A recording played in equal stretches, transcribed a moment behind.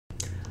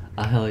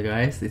Hello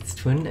guys, it's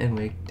Twin and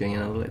we're doing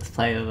another Let's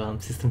Play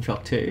of System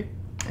Shock 2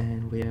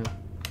 and we are...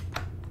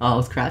 Oh, I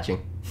was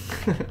crouching.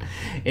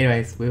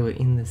 Anyways, we were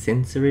in the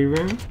sensory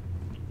room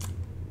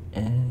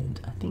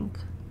and I think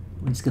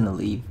we're just gonna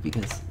leave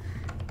because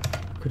I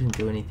couldn't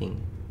do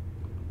anything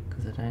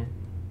because I don't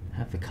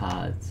have the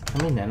cards.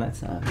 How many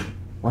nanites are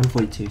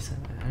 142, so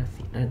I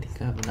don't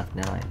think I have enough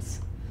nanites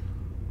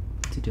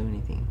to do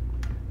anything.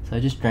 So I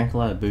just drank a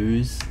lot of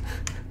booze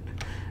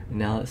and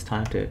now it's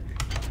time to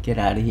get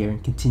out of here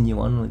and continue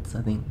onwards,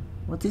 I think.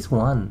 What's this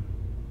one?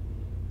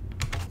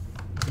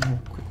 Let's have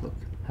a quick look.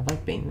 Have I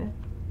been there?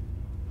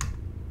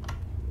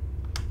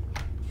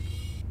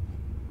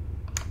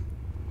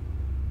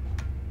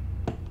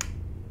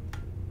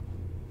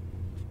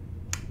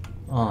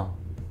 Oh.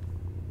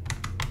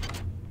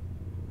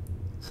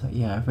 So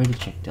yeah, I've already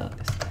checked out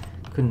this.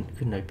 Couldn't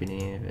open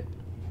any of it.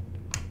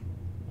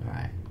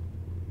 Alright.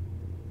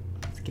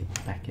 Let's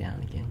get back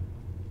down again.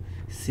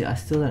 See, I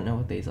still don't know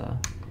what these are.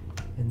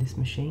 And this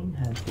machine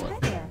has what? Hi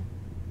there.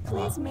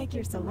 Please make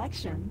your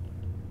selection.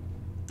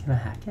 Can I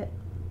hack it?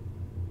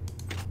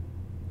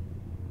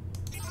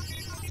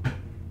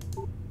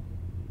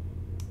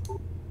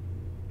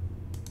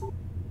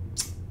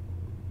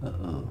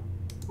 Uh-oh.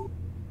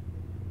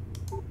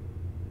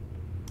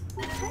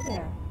 Hi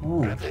there.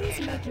 Ooh. Please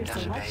make your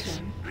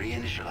selection.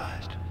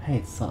 Reinitialized. Hey,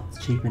 it's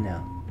cheaper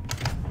now.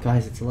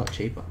 Guys, it's a lot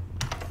cheaper.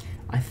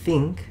 I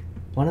think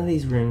one of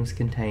these rooms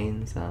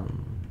contains,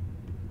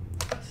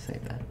 let's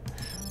save that.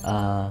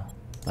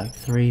 Like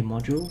 3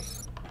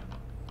 modules.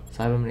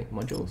 Cybernetic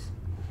modules.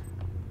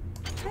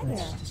 Hi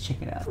Let's there. just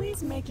check it out.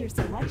 Please make your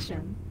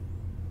selection.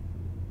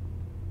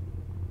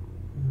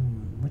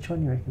 Which one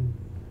do you reckon?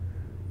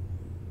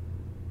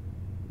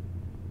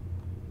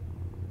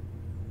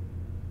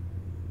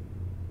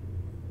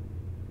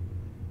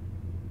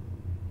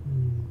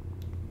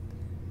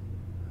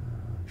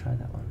 Try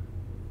that one.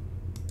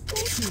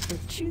 Thank you for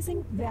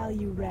choosing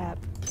Value Wrap.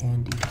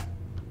 Candy.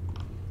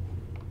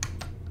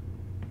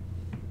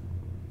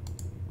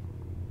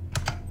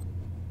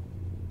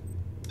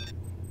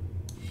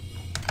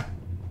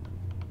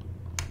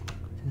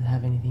 Does it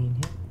have anything in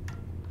here?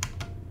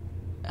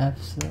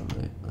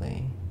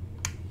 Absolutely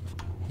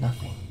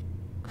nothing.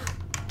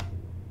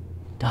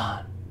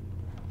 Darn.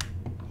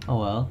 Oh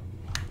well.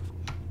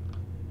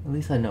 At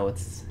least I know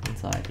what's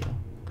inside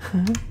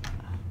here.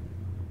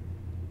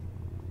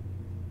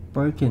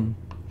 Broken.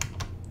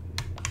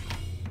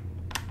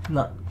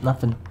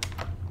 Nothing.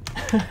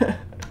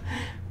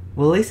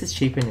 Well, at least it's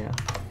cheaper now.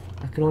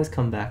 I can always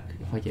come back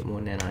if I get more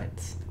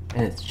nanites.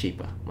 And it's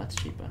cheaper, much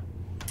cheaper.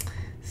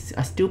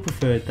 I still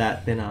prefer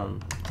that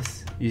than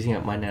just using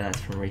up my nanites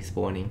from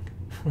respawning.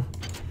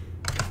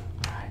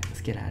 Alright,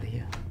 let's get out of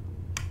here.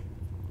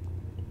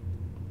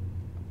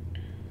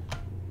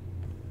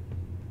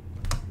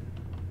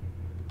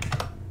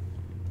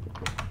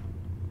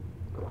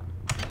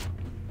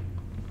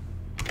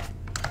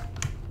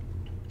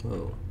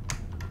 Whoa.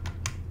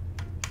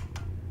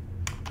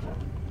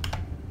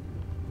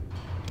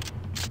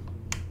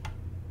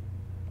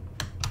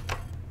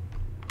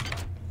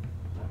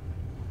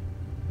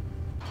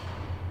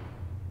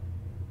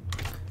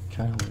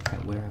 Trying to work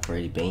out where I've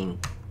already been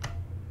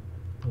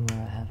and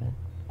where I haven't.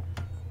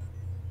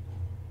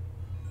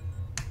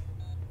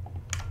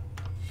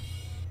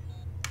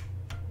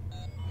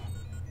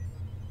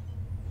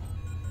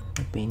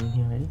 I've been in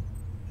here already.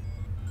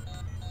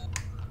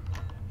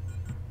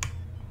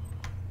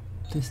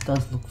 This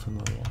does look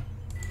familiar.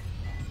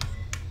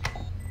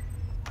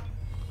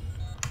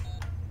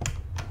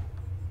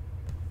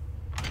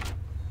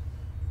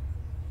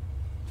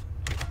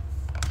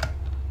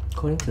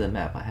 According to the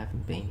map, I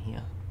haven't been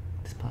here.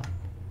 This part.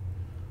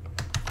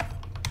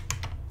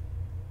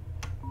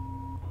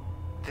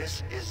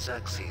 This is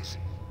Xerxes.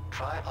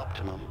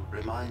 Tri-Optimum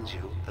reminds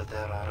you that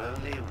there are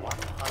only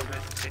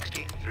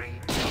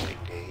 163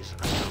 traffic days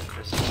until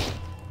Christmas.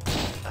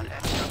 An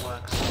extra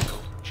work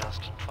cycle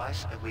just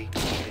twice a week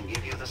can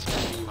give you the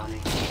spending money you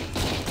need to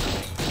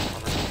make this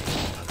holiday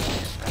a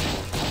very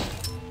special one.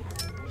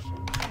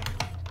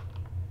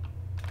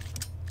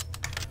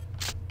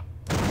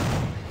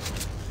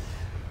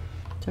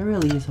 Do I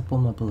really use up all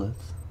my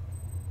bullets?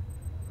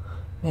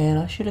 Man,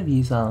 I should have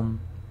used armor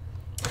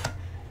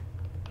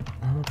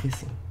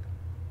piercing.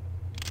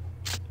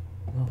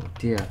 Oh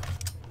dear.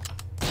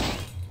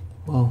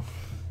 Whoa.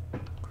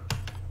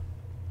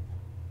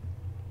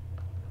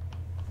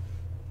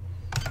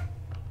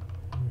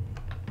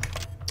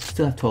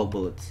 Still have 12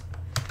 bullets.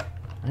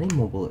 I need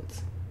more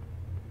bullets.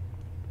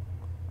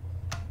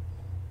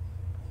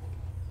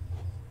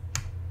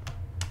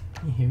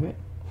 Can you hear it?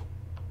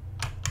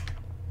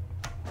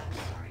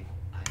 Sorry,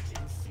 I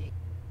didn't see.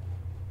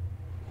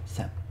 It's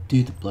that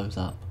dude that blows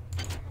up.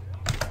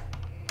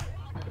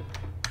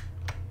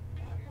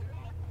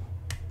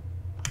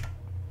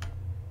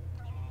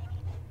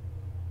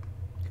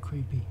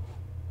 Creepy.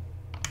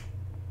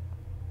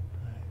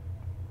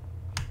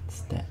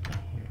 It's that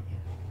right here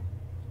again.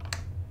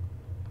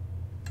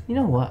 You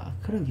know what? I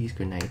could have used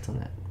grenades on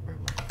that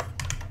room.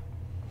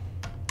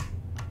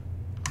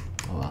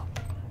 Oh well.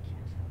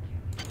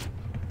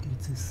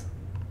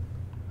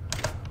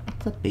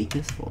 What's that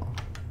beakers for?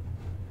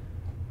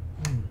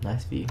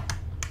 Nice view.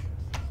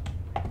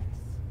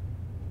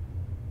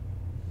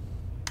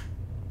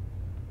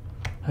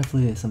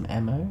 Hopefully there's some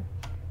ammo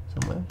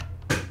somewhere.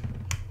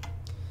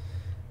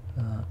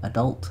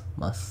 Adult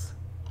must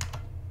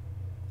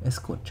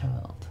escort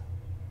child.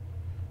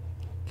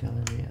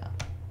 Galleria.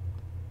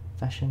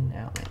 Fashion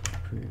outlet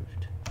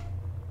approved.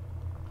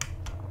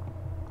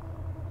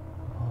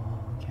 Oh,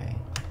 okay.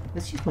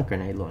 Let's use my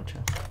grenade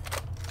launcher.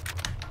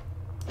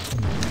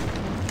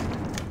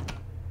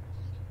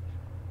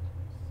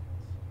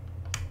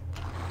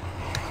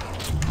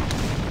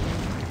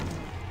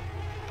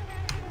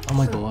 Oh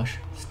my gosh,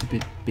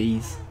 stupid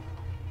bees.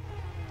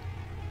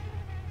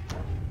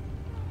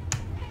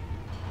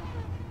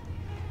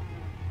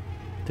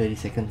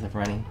 $30 of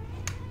running.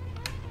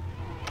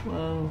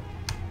 Whoa.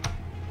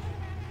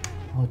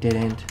 Oh, dead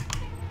end.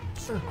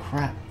 Oh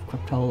crap,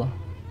 Craptola.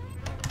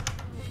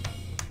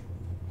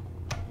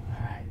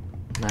 Alright,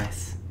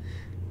 nice.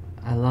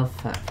 I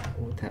love that,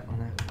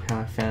 how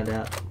I found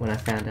out, when I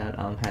found out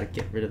how to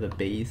get rid of the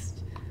bees.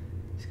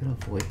 Just gotta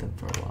avoid them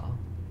for a while.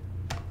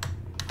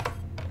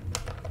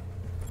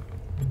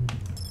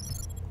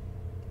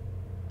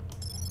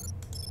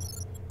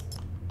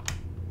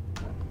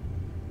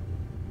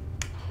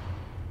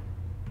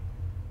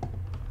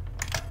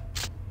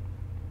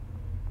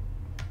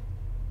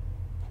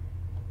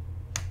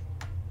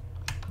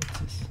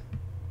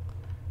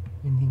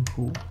 Anything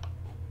cool?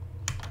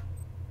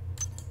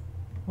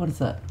 What is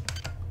that?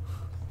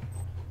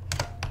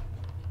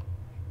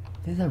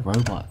 There's a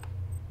robot.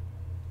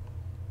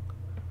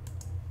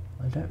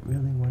 I don't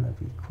really want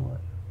to be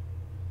caught.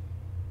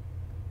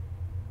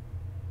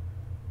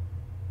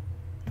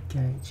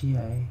 Okay,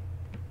 GA.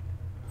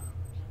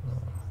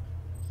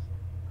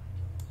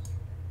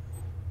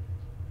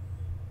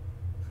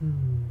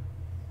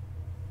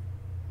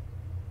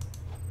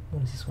 What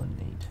does this one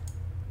need?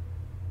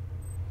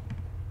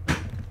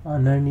 Oh,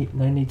 no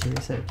need to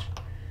research.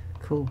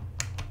 Cool.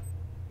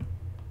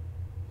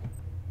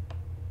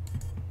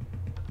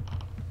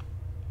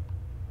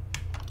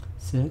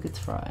 Circuits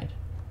fried.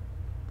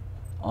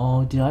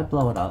 Oh, did I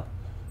blow it up?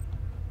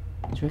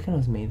 Do you reckon it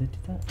was me that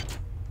did that?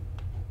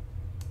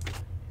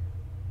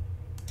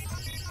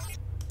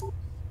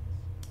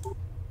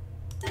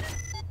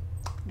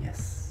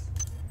 Yes.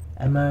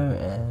 Ammo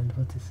and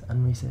what's this?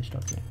 Unresearched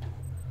object.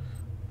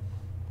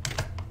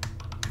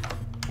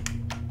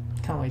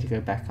 Can't wait to go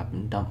back up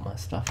and dump my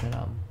stuff at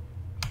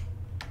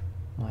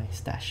my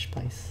stash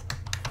place.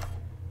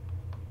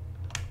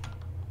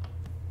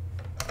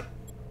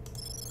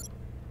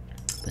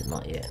 But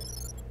not yet.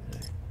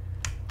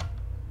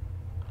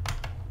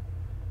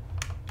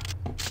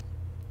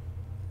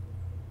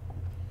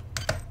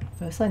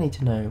 First I need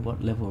to know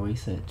what level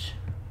research.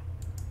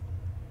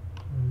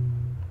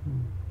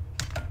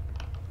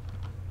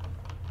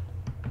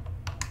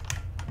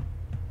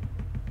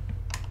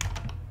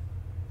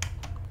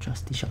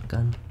 Trusty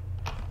shotgun.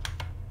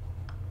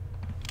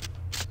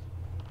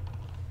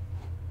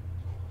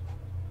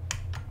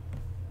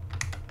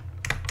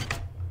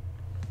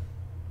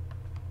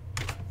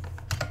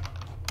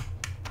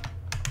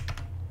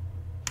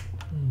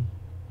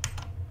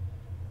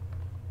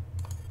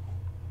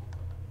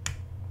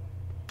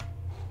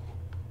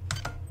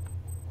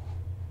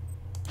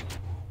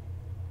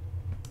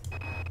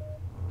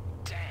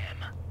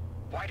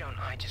 Why don't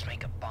I just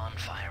make a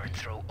bonfire and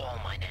throw all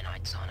my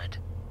nanites on it?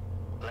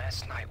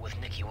 Last night with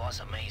Nikki was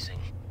amazing.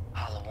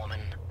 Hollow woman,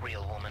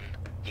 real woman,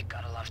 you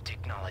gotta love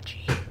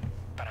technology.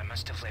 But I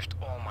must have left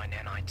all my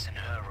nanites in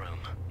her room,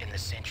 in the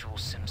central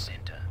sim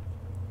center.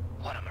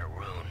 What a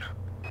maroon.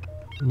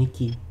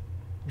 Nikki.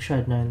 Wish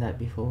I'd known that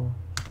before.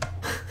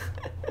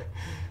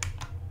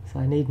 So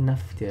I need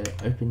enough to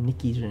open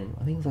Nikki's room.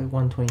 I think it's like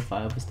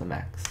 125 was the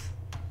max.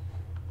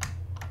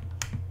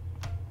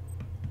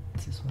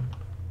 What's this one?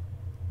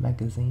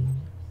 Magazine.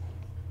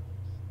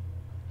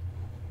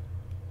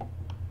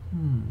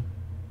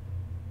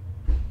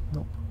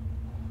 Nope.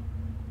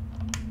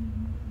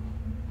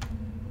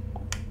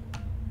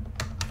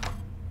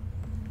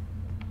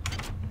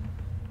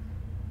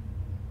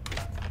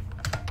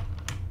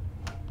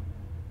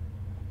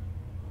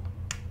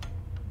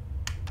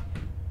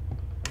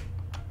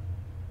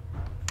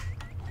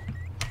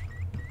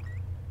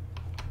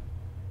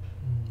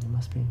 There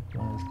must be.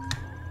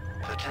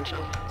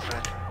 Potential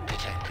threat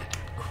detected.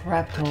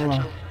 Craptola.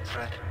 Potential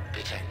threat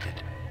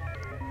detected.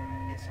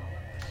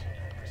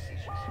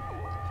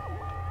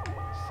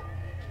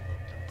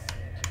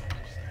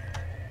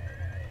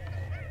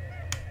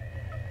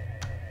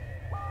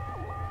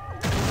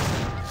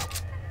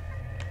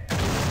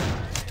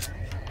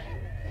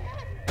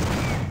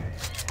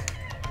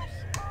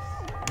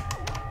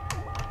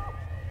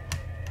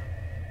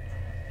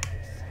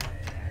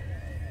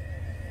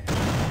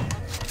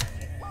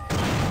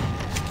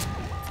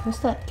 What's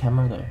that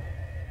camera though?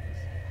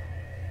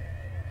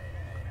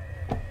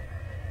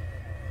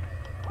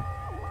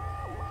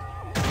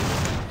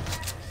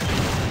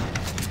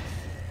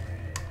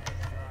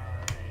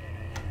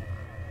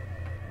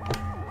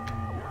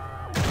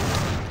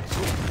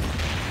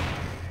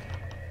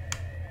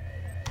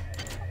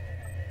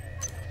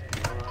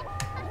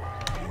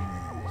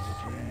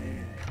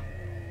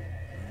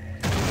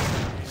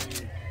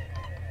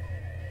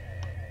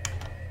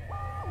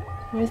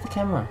 Where's the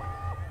camera?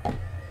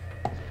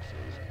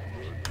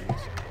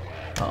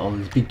 Uh-oh,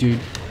 this big dude.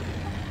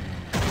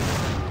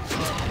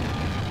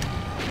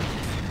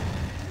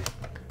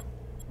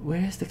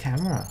 Where's the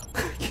camera?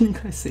 Can you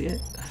guys see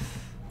it?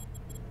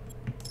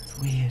 It's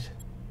weird.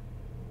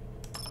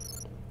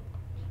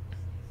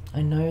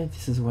 I know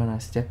this is when I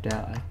stepped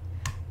out,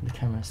 the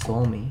camera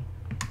saw me.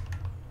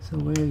 So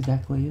where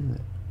exactly is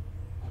it?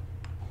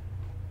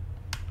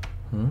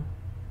 Huh?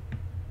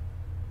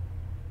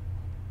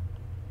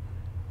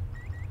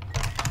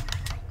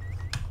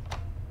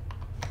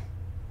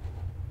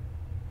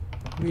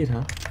 Weird,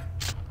 huh?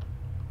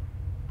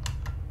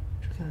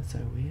 That's so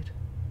weird.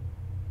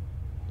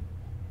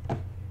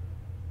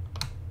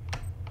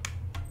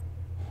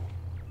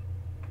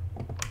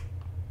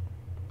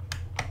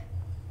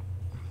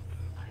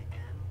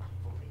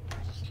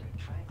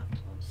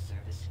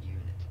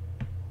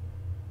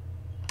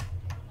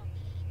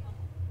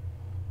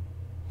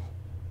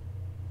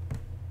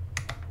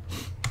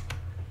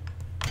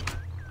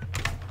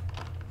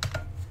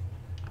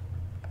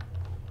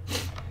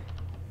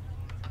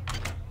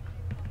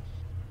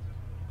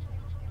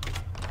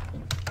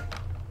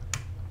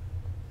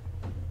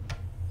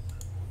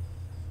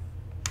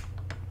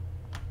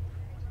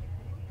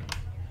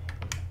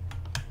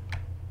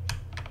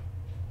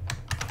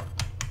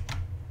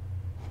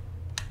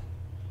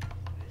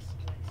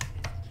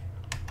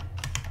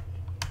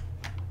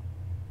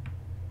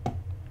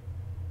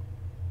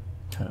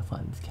 Trying to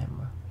find this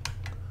camera.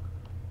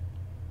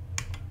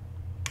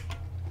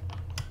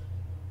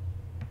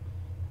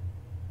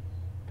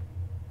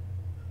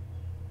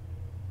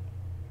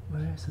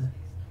 Where is it?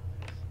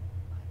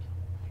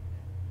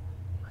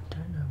 I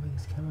don't know where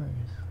this camera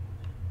is.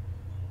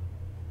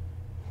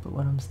 But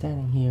when I'm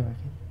standing here, I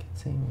can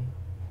see me.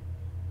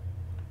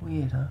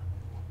 Weird, huh?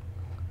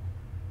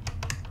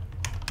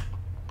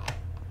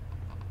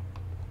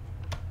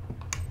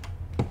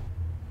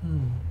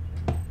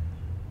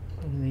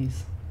 Look at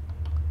these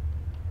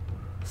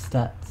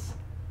stats.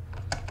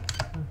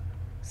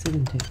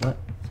 17, what?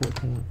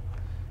 14.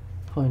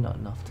 Probably not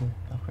enough to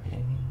upgrade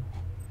anything.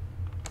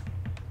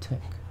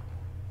 Tech.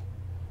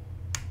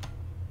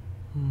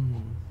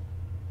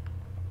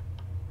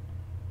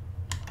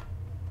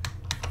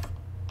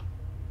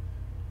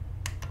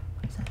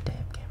 Where's that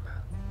damn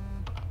camera?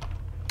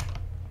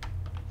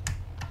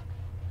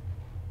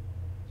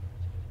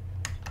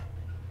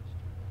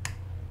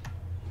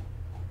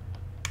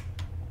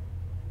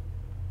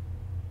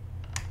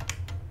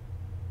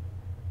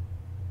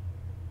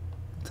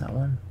 What's that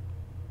one?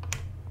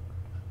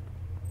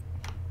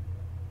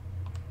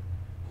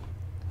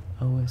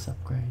 OS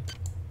upgrade.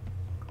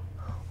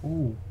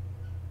 Ooh.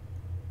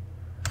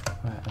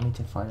 Right, I need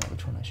to find out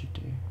which one I should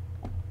do.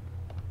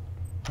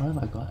 What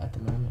have I got at the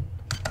moment?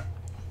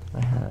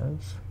 I have...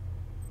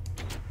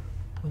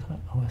 What's my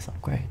OS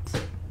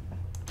upgrades?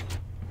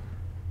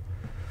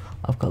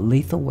 I've got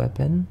lethal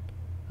weapon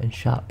and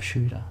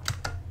sharpshooter.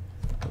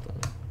 Hold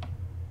on.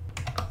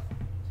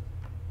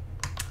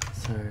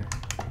 So,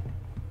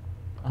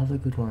 other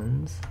good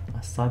ones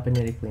are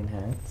cybernetically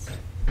enhanced,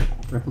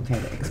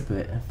 replicator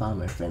expert, and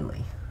farmer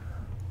friendly.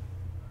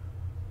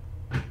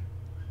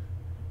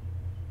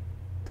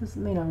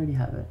 Doesn't mean I already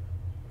have it.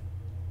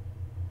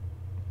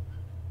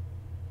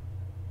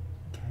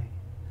 Okay.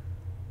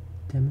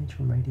 Damage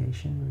from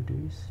radiation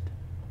reduced.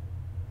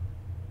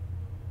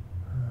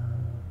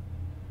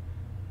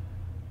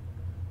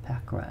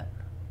 Pack rat.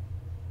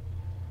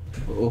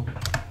 Oh.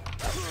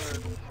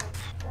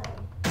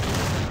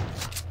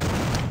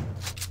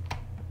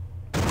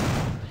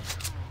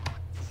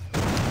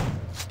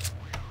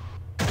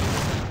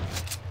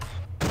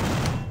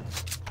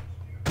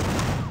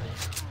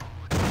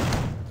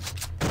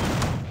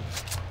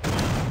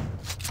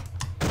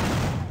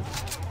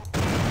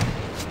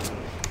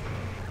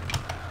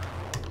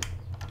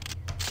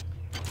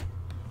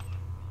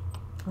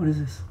 What is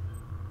this?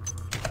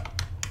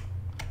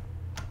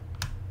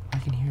 I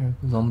can hear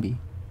a zombie.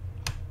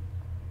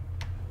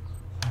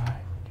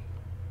 Alright.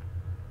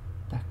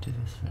 Back to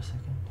this for a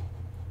second.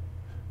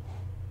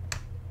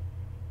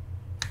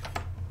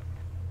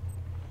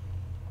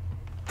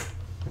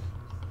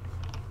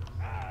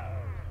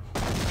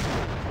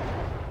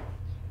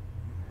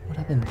 What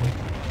happened there?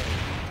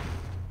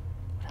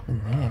 What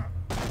happened there?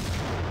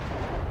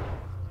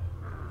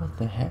 What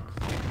the heck?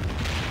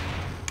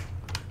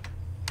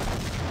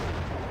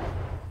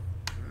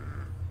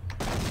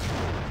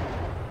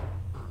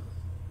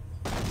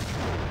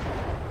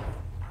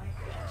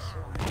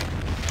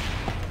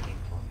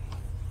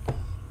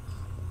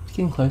 It's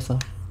getting closer.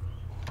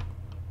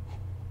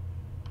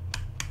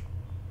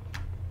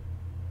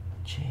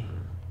 Gee.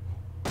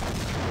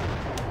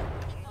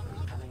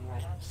 Coming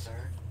right up,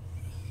 sir.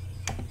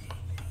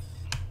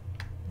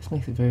 This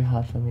makes it very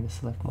hard for me to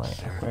select my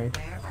upgrade.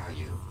 Where are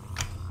you?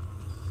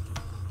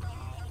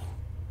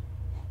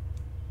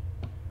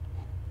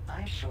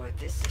 I'm sure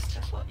this is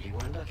just what you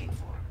were looking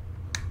for.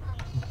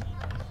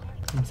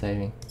 I'm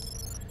saving.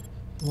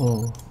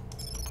 Whoa.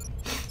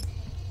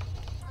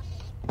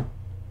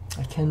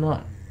 I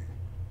cannot.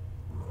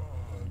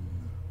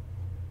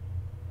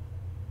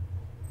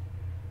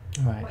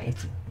 Right, Wait,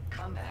 it's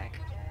come back.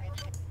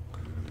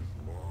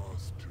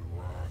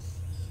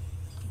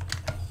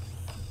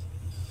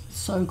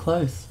 so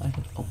close. I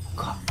can. Oh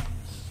god.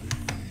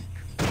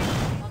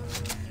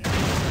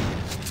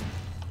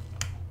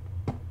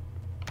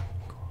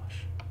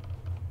 Gosh.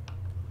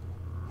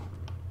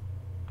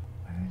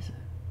 Where is it?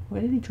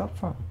 Where did he drop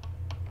from?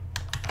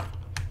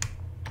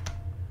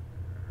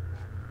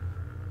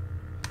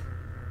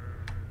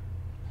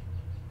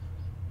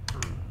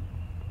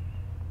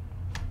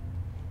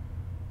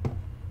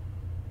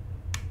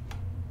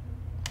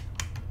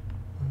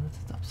 Oh, that's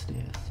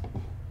upstairs.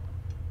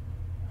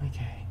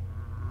 Okay.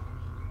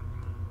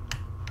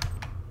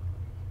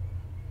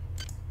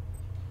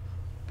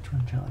 Which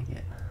one shall I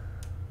get?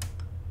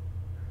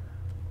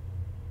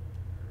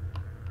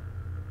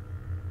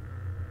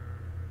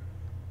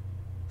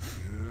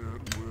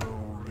 It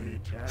will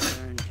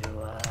return to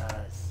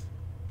us.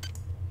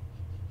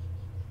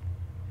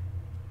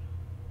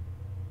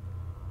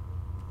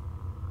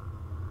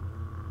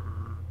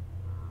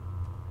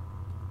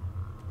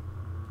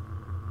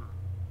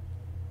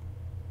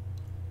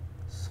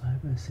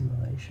 Cyber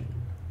simulation.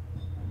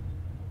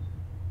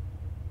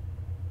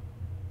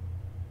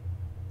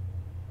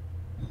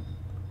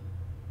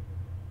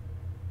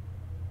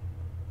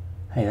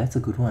 Hey, that's a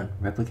good one.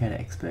 Replicator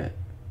expert.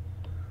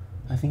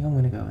 I think I'm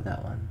gonna go with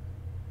that one.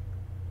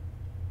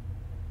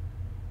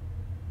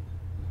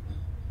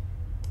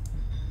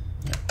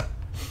 Yep.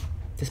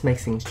 Just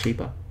makes things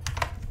cheaper.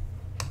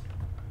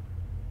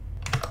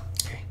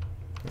 Okay,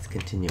 let's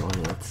continue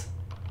onwards.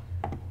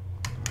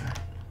 Alright.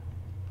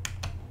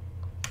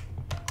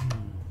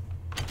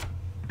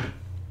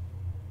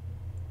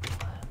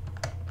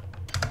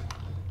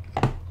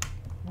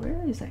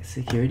 Where is that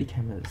security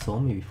camera that saw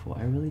me before?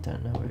 I really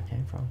don't know where it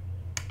came from.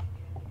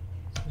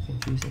 So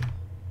confusing.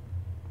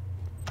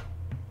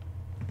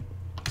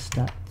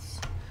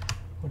 Stats.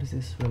 What is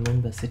this?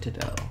 Remember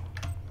Citadel.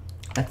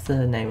 That's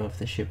the name of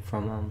the ship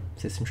from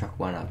System Shock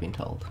 1, I've been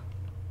told.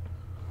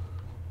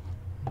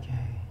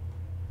 Okay.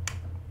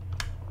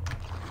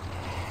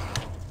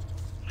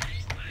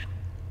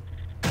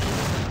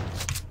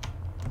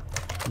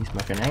 Use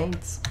my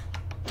grenades.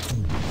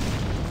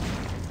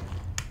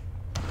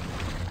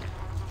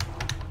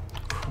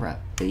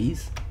 Crap,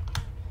 bees.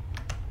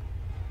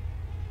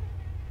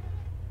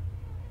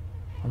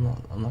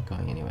 I'm not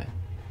going anywhere.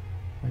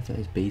 Wait for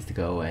those bees to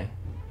go away.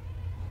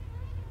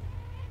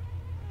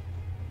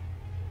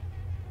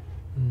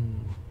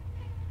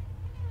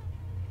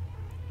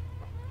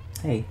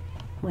 Hey,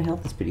 my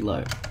health is pretty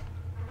low.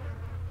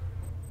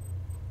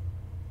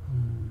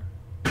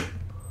 I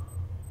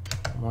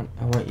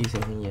won't use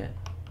anything yet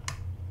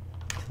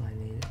until I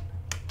need it.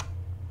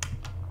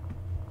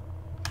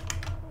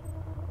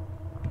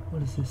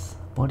 What is this?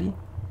 Body?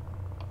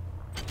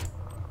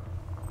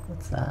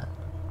 What's that?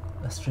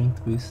 A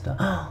strength booster.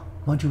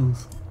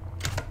 Modules!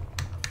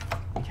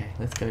 Okay,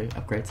 let's go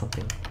upgrade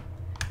something.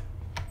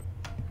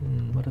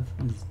 What is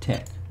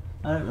tech?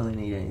 I don't really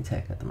need any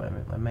tech at the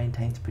moment. My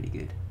maintain's pretty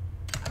good.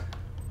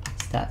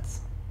 Stats.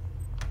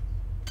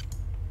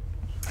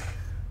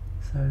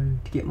 So,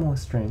 to get more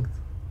strength.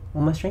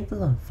 Well, my strength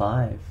is on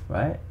 5,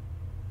 right?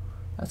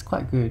 That's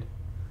quite good.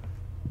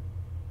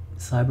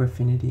 Cyber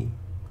affinity,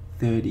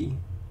 30.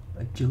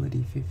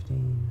 Agility,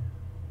 15.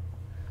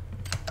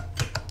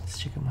 Let's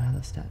check out my other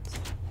stats.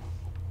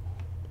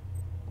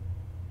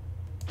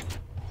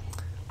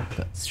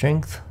 Got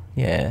strength.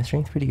 Yeah,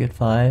 strength pretty good,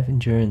 5.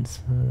 Endurance,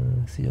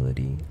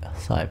 agility,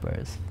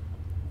 cyber is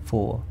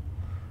 4.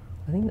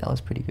 I think that was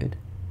pretty good.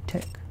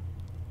 Tech,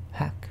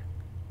 hack,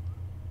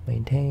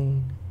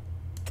 maintain,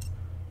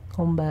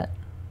 combat,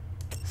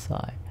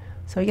 psi.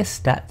 So I guess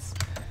stats.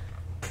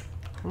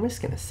 I'm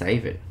just gonna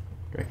save it,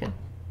 do you reckon?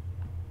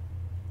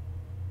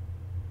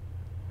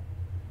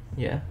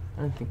 Yeah,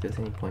 I don't think there's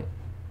any point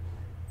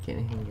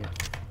getting anything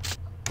yet.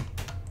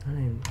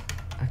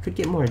 I could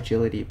get more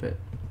agility, but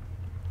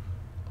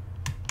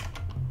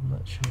I'm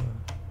not sure.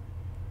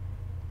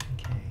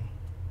 Okay.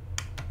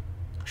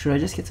 Should I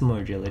just get some more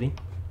agility?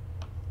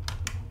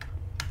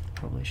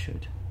 Probably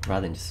should.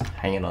 Rather than just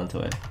hanging on to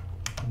it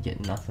and get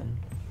nothing.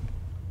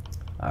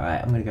 Alright,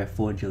 I'm gonna go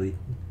 4 agility.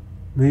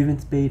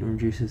 Movement speed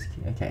reduces.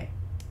 Okay.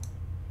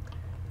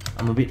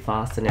 I'm a bit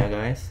faster now,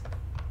 guys.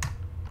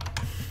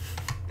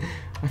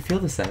 I feel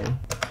the same.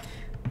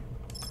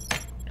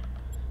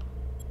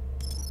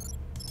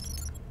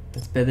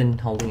 It's better than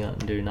holding it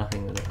and do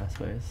nothing with it, I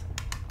suppose.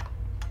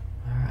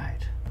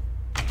 Alright.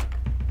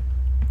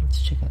 Let's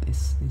check out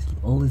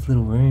all these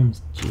little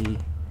rooms. Gee.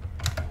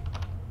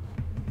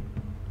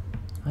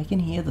 I can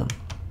hear them.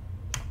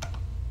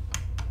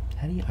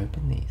 How do you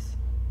open these?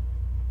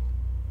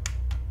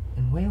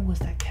 And where was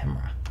that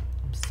camera?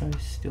 I'm so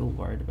still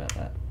worried about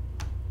that.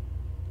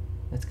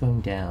 That's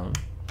going down.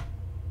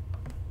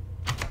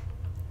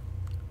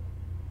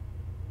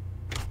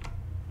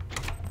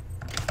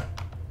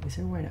 Is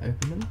there a way to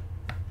open them?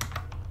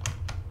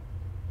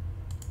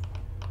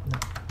 No.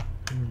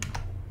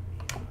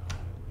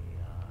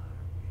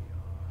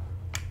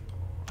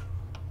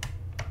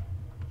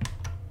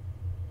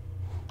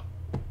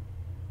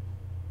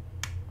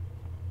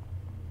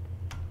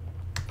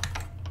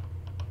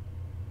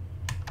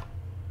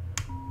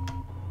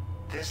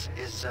 This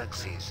is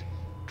Xerxes.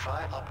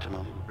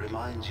 Tri-Optimum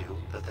reminds you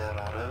that there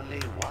are only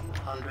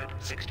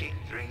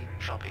 163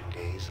 shopping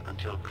days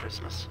until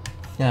Christmas.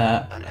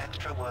 An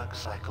extra work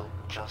cycle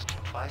just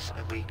twice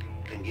a week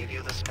can give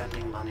you the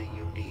spending money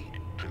you need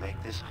to make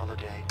this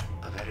holiday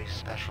a very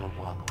special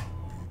one.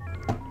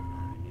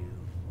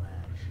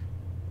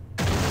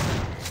 I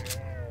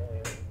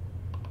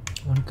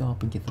want to go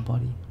up and get the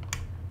body.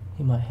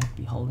 He might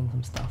be holding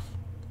some stuff.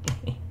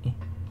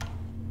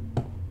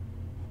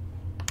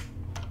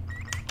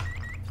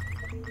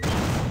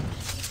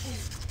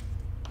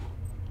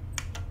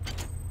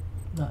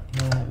 No, he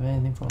don't have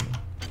anything for me.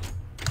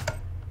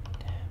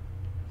 Damn.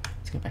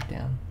 Let's go back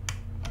down.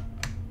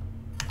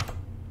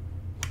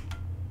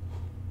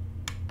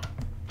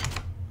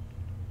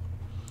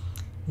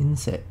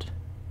 Inset.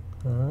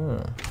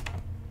 Ah.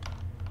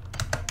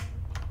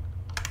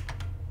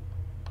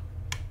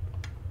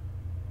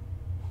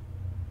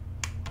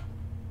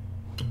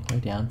 Go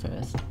down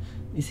first.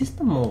 Is this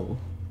the mall?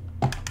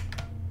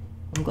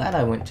 I'm glad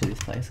I went to this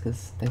place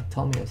because they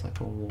told me it was like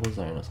a war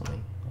zone or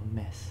something. A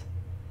mess.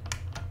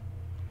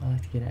 I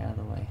like to get it out of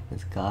the way.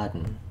 There's a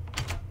garden.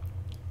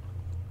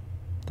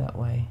 That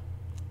way.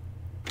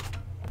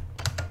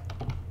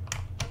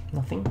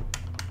 Nothing.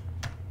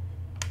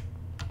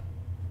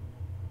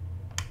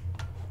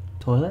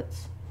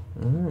 Toilets?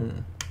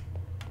 Nothing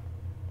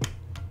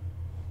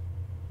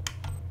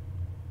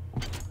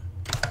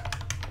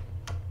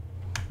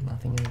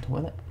in the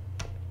toilet.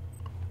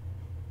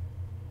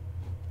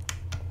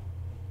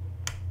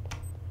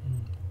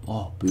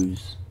 Oh,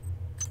 booze.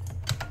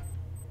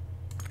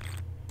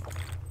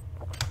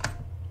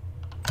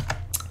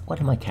 What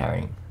am I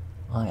carrying?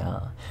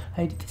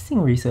 Hey, did this thing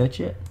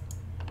research it?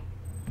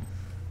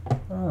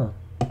 Oh.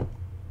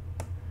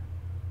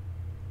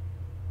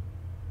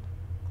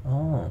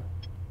 Oh.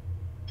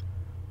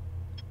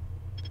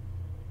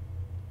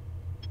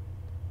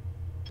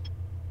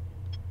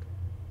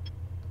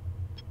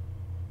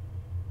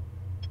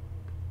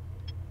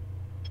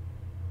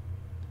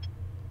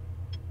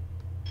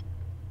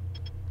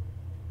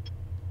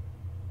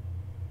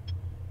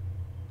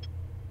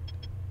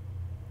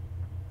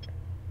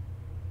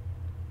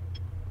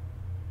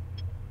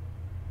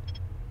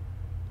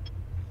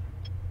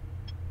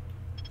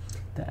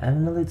 The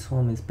annelid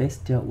swarm is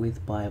best dealt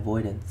with by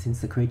avoidance, since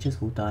the creatures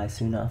will die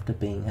soon after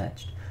being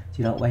hatched.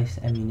 Do not waste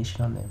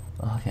ammunition on them.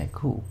 Okay,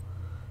 cool.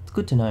 It's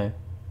good to know.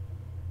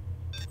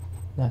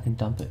 Now I can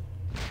dump it.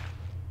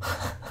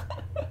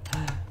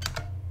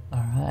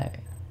 Alright.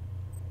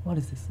 What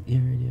is this?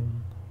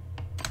 Iridium.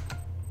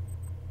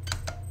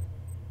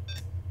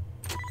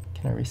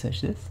 Can I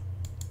research this?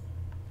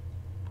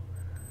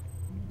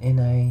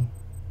 Na. I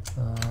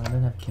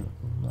don't have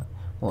chemical. No.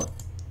 What?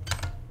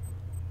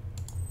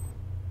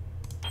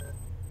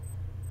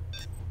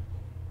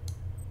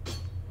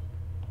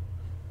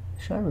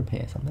 Should I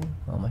repair something?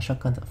 Oh, my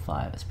shotgun's at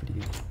 5, that's pretty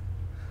good.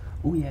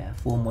 Oh yeah,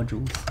 4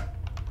 modules.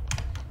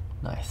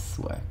 Nice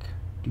work,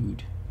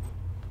 dude.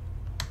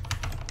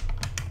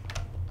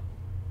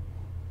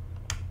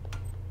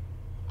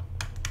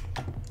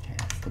 Okay,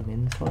 that's the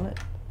men's toilet.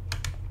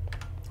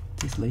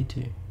 What's this lead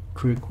to?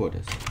 Crew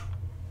quarters.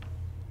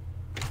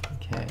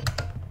 Okay.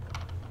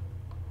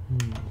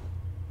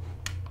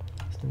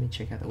 So let me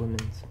check out the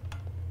women's.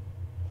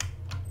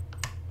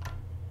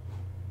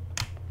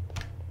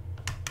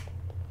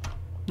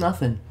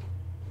 Nothing.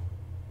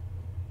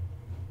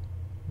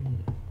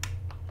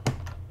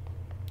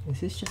 Is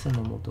this just a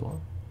normal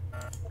door?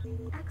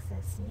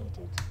 Access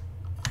needed.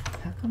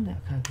 How come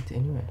that can't get to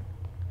anywhere?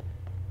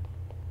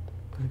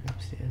 Gotta go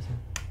upstairs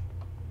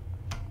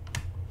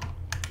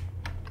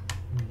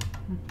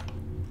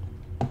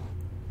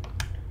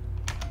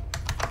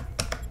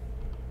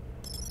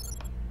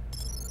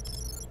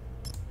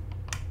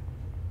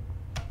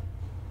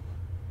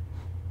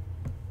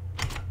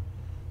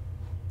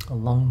A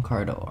long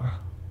corridor.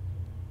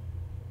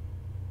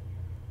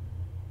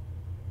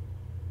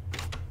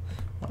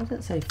 Why does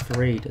it say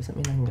 3? Does it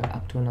mean I can go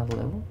up to another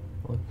level?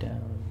 Or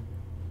down?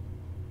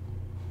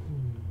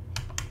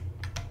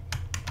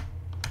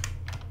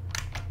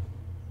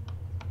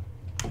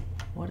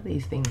 What are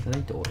these things? Are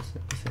they doors? I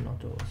guess they're not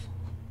doors.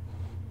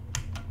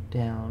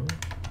 Down.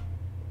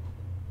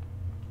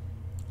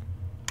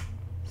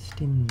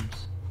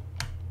 Stims.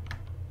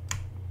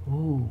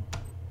 Ooh.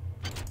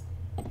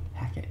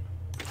 Hack it.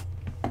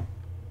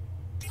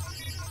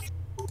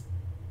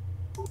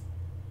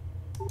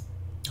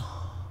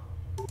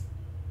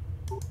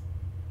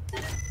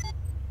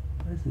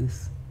 What is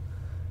this?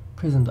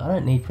 Prisms. I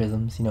don't need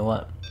prisms, you know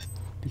what?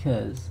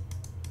 Because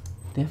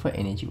they're for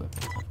energy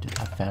weapons,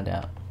 I've found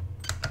out.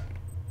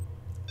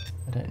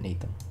 I don't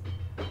need them.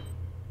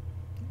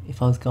 If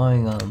I was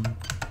going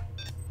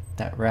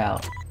that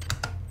route,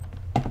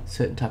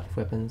 certain type of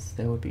weapons,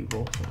 they would be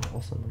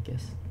awesome, I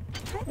guess.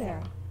 Hi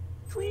there.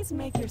 Please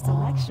make your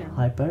selection. Oh,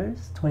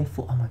 hypos?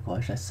 24. Oh my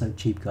gosh, that's so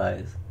cheap,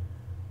 guys.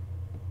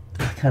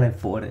 I can't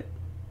afford it.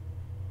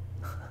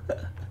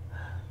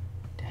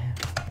 Damn.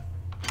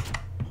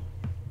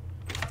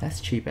 That's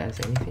cheap as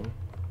anything.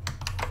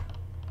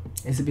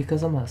 Is it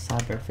because I'm a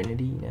cyber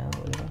affinity now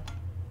or whatever?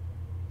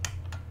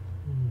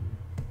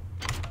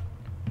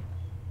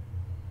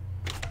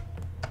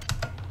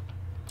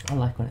 I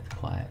like when it's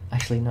quiet.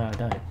 Actually, no, I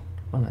don't.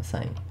 What am I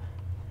saying?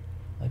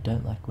 I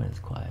don't like when it's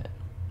quiet.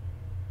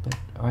 But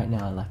right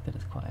now I like that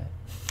it's quiet.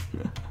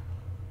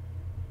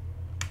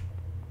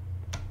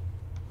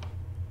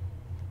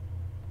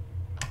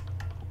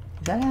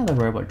 Is that how the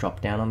robot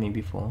dropped down on me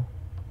before?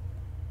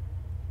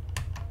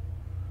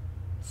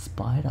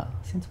 Spider?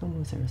 Since when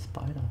was there a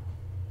spider?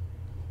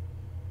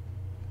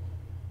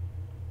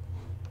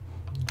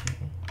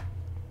 Okay.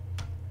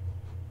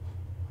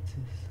 What's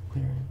this?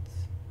 Clearance.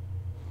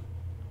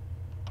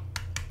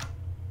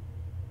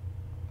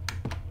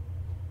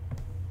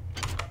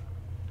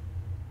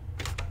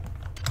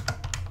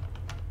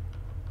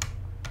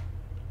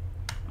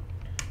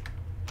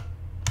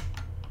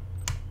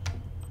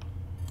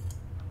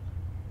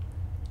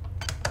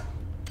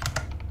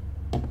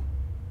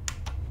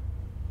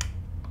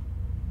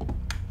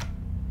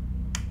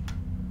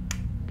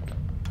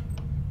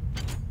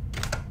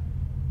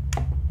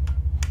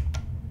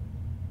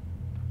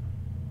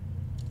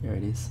 There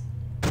it is.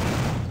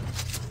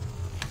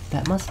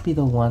 That must be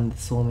the one that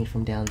saw me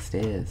from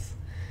downstairs.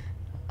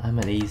 I'm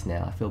at ease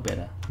now. I feel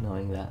better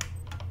knowing that.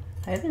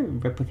 Hey, there are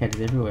replicators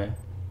everywhere.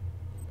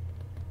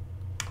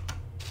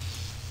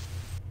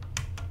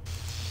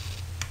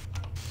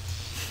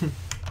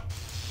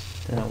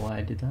 Don't know why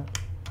I did that.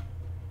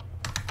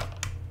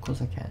 Of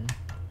course I can.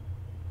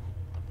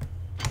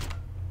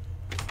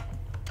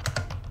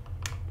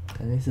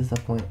 And this is the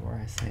point where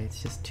I say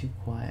it's just too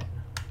quiet.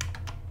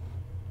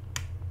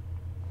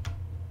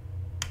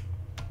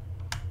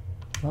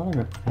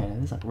 Another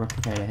replicator. This is like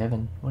replicator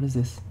heaven. What is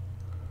this?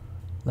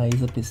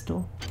 Laser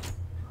pistol?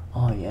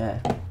 Oh yeah.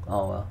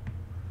 Oh well.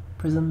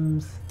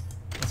 Prisms.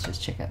 Let's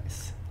just check out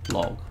this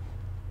log.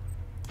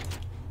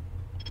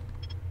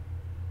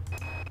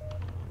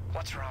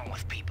 What's wrong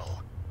with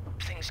people?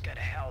 Things go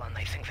to hell and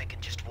they think they can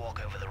just walk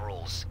over the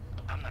rules.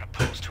 I'm not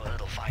opposed to a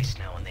little vice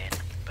now and then,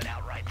 but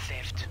outright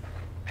theft?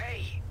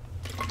 Hey!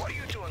 What are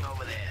you doing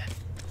over there?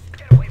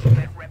 Get away from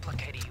that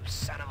replicator, you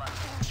son of a...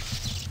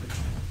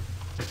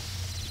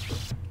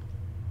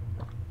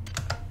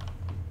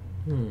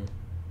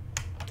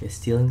 They're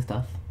stealing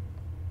stuff.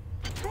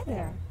 Hi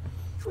there.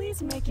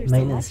 Please make your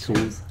Maintenance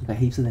selection. tools. I've got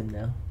heaps of them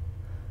now.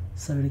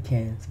 Soda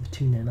cans with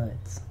 2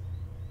 nanites.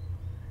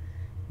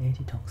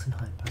 Antitoxin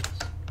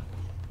hypos.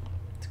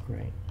 It's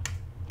great.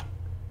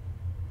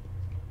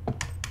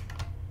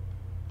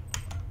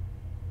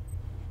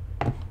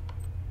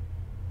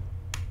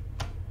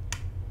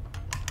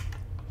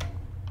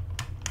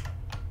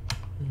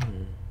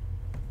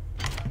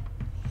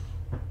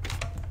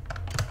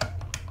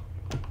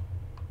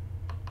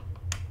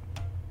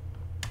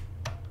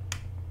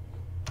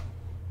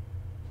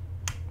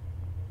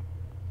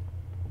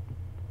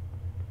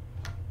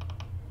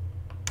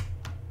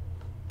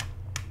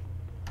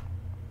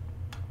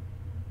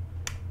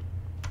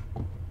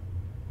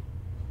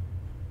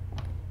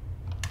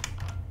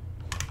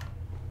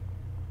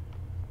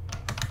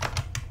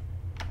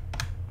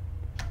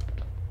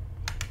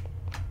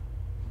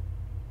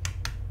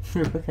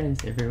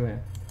 Replicators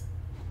everywhere.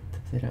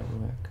 They don't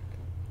work.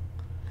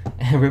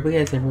 And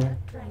replicators everywhere.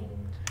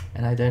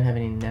 And I don't have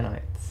any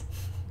nanites.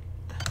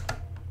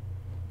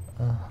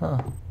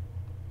 Uh-huh.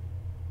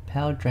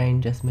 Power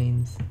drain just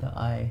means that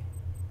I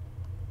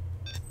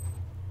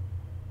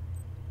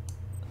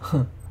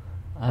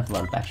have a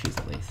lot of batteries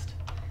at least.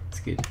 It's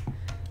good.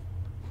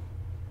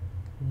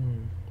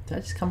 Did I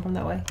just come from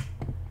that way?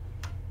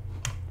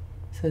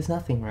 So there's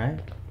nothing, right?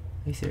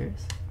 Are you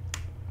serious?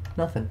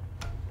 Nothing.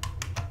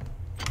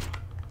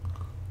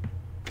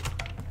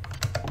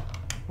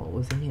 What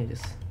was in here?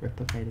 Just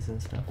replicators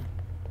and stuff.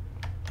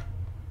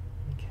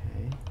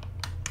 Okay.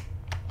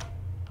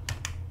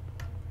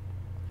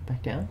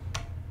 Back down.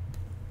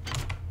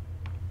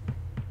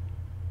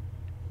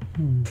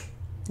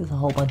 There's a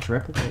whole bunch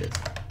of replicators.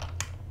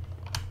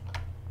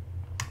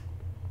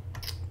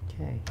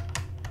 Okay.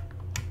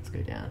 Let's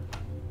go down.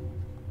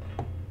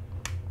 Alright.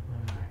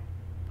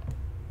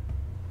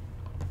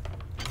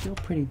 I feel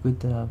pretty good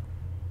that I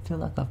feel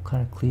like I've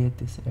kind of cleared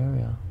this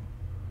area.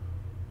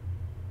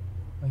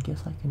 I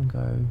guess I can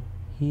go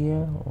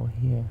here or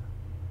here.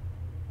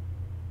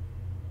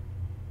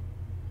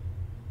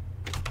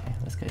 Okay,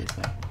 let's go this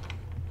way.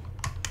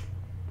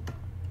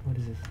 What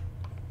is this?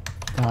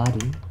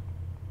 Garden.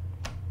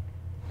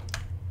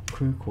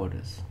 Crew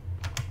quarters.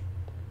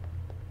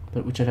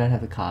 But which I don't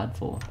have a card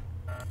for.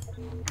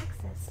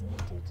 Access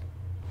needed.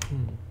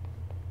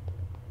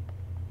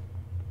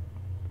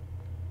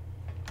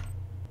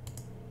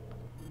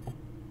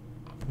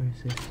 Where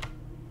is this?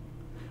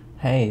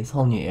 Hey, it's a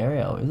whole new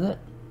area, is it?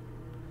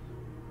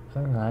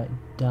 Alright,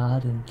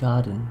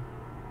 garden.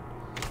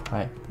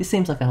 Alright, this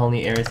seems like a whole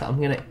new area, so I'm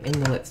gonna end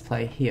the Let's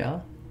Play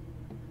here.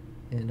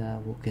 And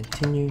we'll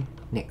continue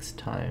next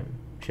time.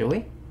 Shall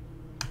we?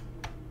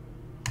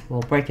 We'll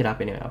break it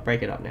up anyway. I'll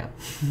break it up now.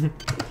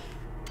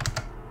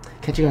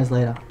 Catch you guys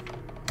later.